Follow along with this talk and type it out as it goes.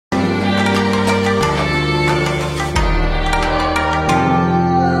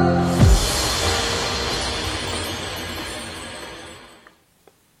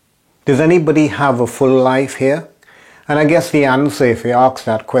Does anybody have a full life here? And I guess the answer, if you ask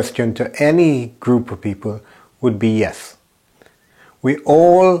that question to any group of people, would be yes. We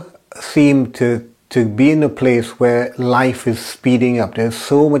all seem to be in a place where life is speeding up. There's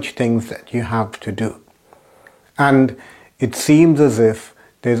so much things that you have to do. And it seems as if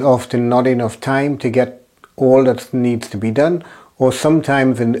there's often not enough time to get all that needs to be done, or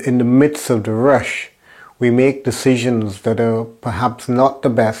sometimes in the midst of the rush, we make decisions that are perhaps not the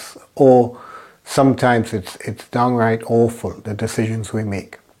best, or sometimes it's downright awful, the decisions we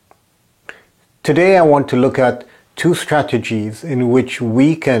make. Today I want to look at two strategies in which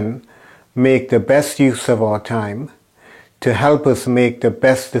we can make the best use of our time to help us make the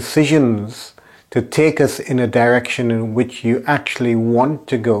best decisions, to take us in a direction in which you actually want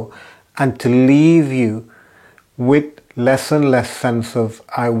to go, and to leave you with less and less sense of,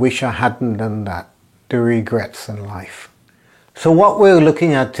 I wish I hadn't done that, the regrets in life. So what we're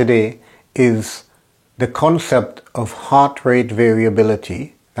looking at today is the concept of heart rate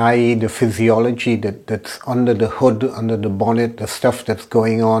variability, i.e. the physiology that's under the hood, under the bonnet, the stuff that's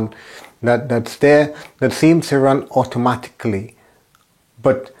going on, that's there, that seems to run automatically.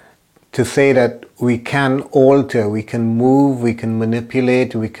 But to say that we can alter, we can move, we can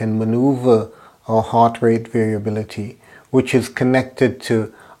manipulate, we can maneuver our heart rate variability, which is connected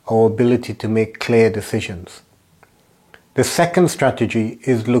to our ability to make clear decisions. The second strategy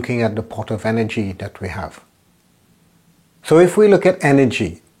is looking at the pot of energy that we have. So if we look at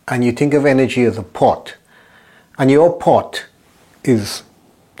energy, and you think of energy as a pot, and your pot is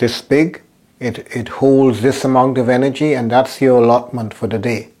this big, it holds this amount of energy, and that's your allotment for the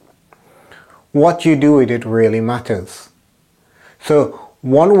day. What you do with it really matters. So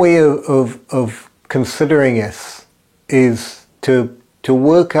one way of considering this is to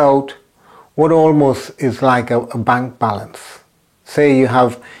work out what almost is like a bank balance. Say you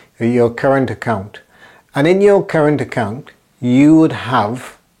have your current account, and in your current account you would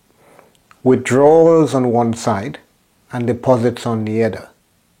have withdrawals on one side and deposits on the other.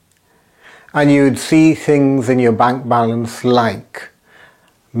 And you would see things in your bank balance like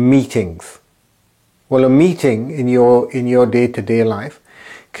meetings. Well, a meeting in your day-to-day life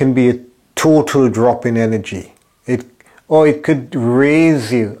can be a total drop in energy. Or it could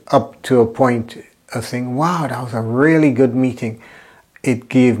raise you up to a point of saying, wow, that was a really good meeting. It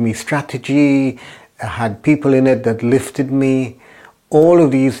gave me strategy, I had people in it that lifted me. All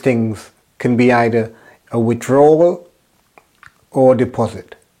of these things can be either a withdrawal or a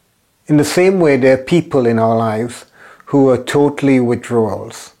deposit. In the same way, there are people in our lives who are totally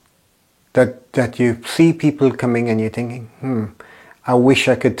withdrawals. That you see people coming and you're thinking, I wish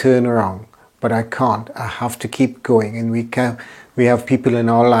I could turn around, but I can't. I have to keep going. And we have people in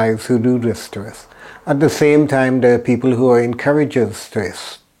our lives who do this to us. At the same time, there are people who are encouragers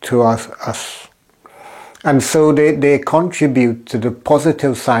to us. And so they contribute to the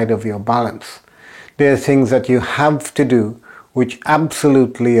positive side of your balance. There are things that you have to do which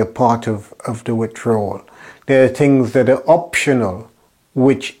absolutely are part of the withdrawal. There are things that are optional,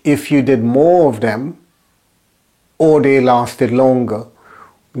 which if you did more of them, or they lasted longer,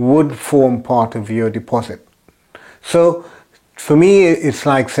 would form part of your deposit. So for me, it's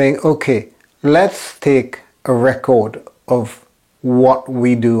like saying, okay, let's take a record of what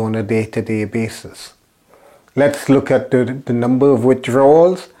we do on a day-to-day basis. Let's look at the number of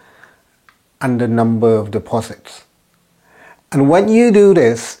withdrawals and the number of deposits. And when you do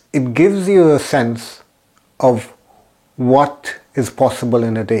this, it gives you a sense of what is possible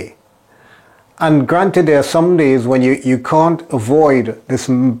in a day. And granted, there are some days when you can't avoid this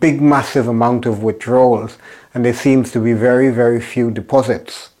big, massive amount of withdrawals, and there seems to be very, very few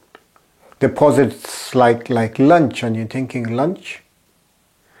deposits. Deposits like lunch, and you're thinking, lunch?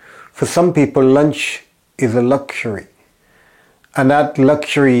 For some people, lunch is a luxury. And that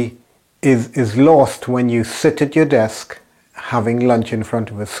luxury is lost when you sit at your desk having lunch in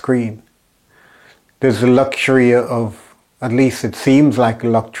front of a screen. There's a luxury of, at least it seems like a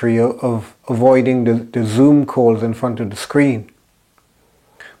luxury, of avoiding the Zoom calls in front of the screen.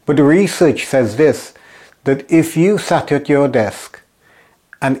 But the research says this, that if you sat at your desk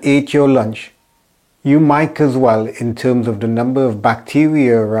and ate your lunch, you might as well, in terms of the number of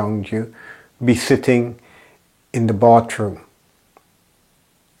bacteria around you, be sitting in the bathroom.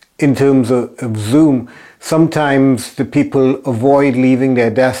 In terms of Zoom, sometimes the people avoid leaving their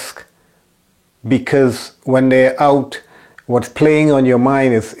desk because when they're out, what's playing on your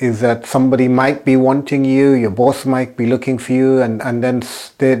mind is that somebody might be wanting you, your boss might be looking for you, and then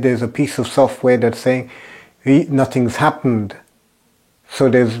there's a piece of software that's saying nothing's happened. So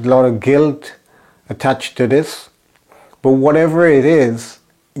there's a lot of guilt attached to this. But whatever it is,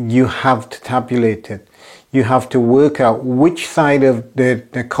 you have to tabulate it. You have to work out which side of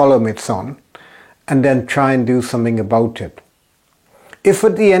the column it's on and then try and do something about it. If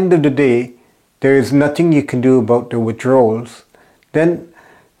at the end of the day there is nothing you can do about the withdrawals, then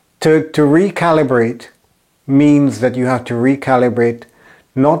to recalibrate means that you have to recalibrate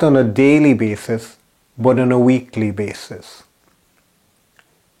not on a daily basis but on a weekly basis.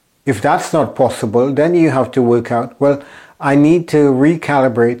 If that's not possible, then you have to work out, well, I need to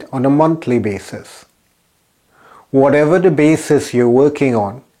recalibrate on a monthly basis. Whatever the basis you're working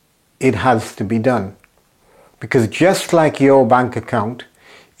on, it has to be done. Because just like your bank account,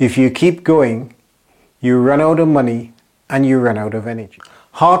 if you keep going, you run out of money and you run out of energy.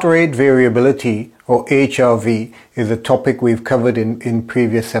 Heart rate variability, or HRV, is a topic we've covered in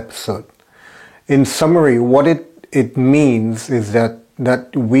previous episode. In summary, what it means is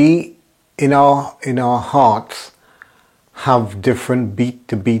that we in our hearts have different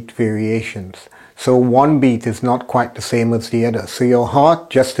beat-to-beat variations. So one beat is not quite the same as the other. So your heart,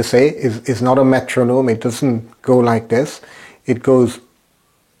 just to say, is not a metronome. It doesn't go like this. It goes,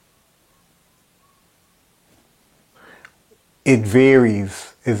 it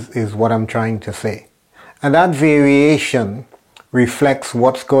varies, is what I'm trying to say. And that variation reflects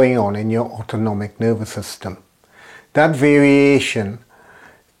what's going on in your autonomic nervous system. That variation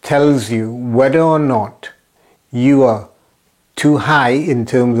tells you whether or not you are too high in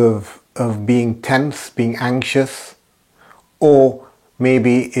terms of being tense, being anxious, or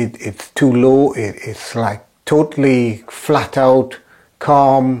maybe it's too low, it's like totally flat out,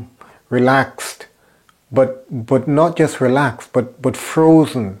 calm, relaxed, but not just relaxed, but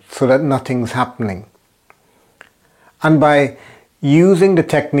frozen so that nothing's happening. And by using the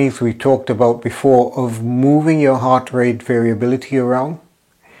techniques we talked about before of moving your heart rate variability around,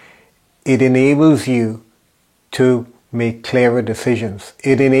 it enables you to make clearer decisions.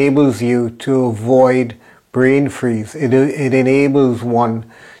 It enables you to avoid brain freeze. It enables one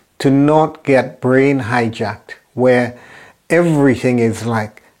to not get brain hijacked, where everything is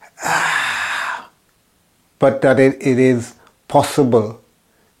like, but that it is possible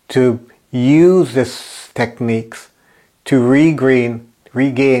to use these techniques to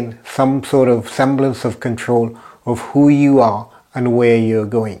regain some sort of semblance of control of who you are and where you're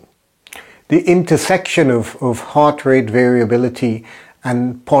going. The intersection of heart rate variability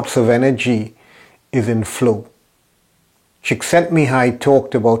and pots of energy is in flow. Csikszentmihalyi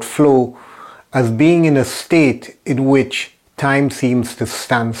talked about flow as being in a state in which time seems to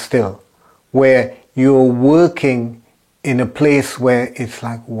stand still, where you're working in a place where it's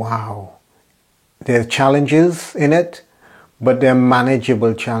like, wow, there are challenges in it, but they're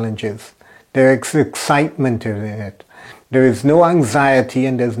manageable challenges. There's excitement in it. There is no anxiety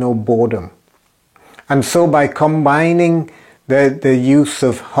and there's no boredom. And so by combining the use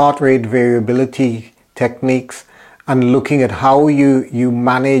of heart rate variability techniques and looking at how you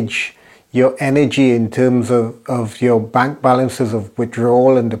manage your energy in terms of your bank balances of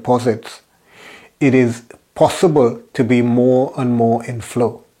withdrawal and deposits, it is possible to be more and more in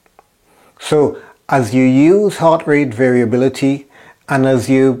flow. So as you use heart rate variability and as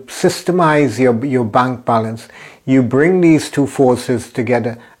you systemize your bank balance, you bring these two forces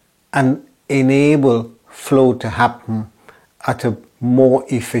together and enable flow to happen at a more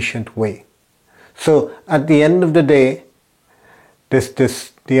efficient way. So at the end of the day,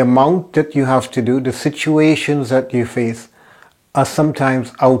 the amount that you have to do, the situations that you face are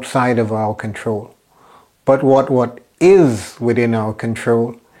sometimes outside of our control. But what is within our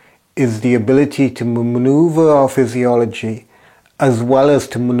control is the ability to maneuver our physiology as well as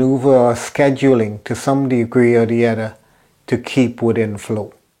to maneuver our scheduling to some degree or the other to keep within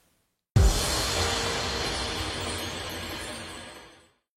flow.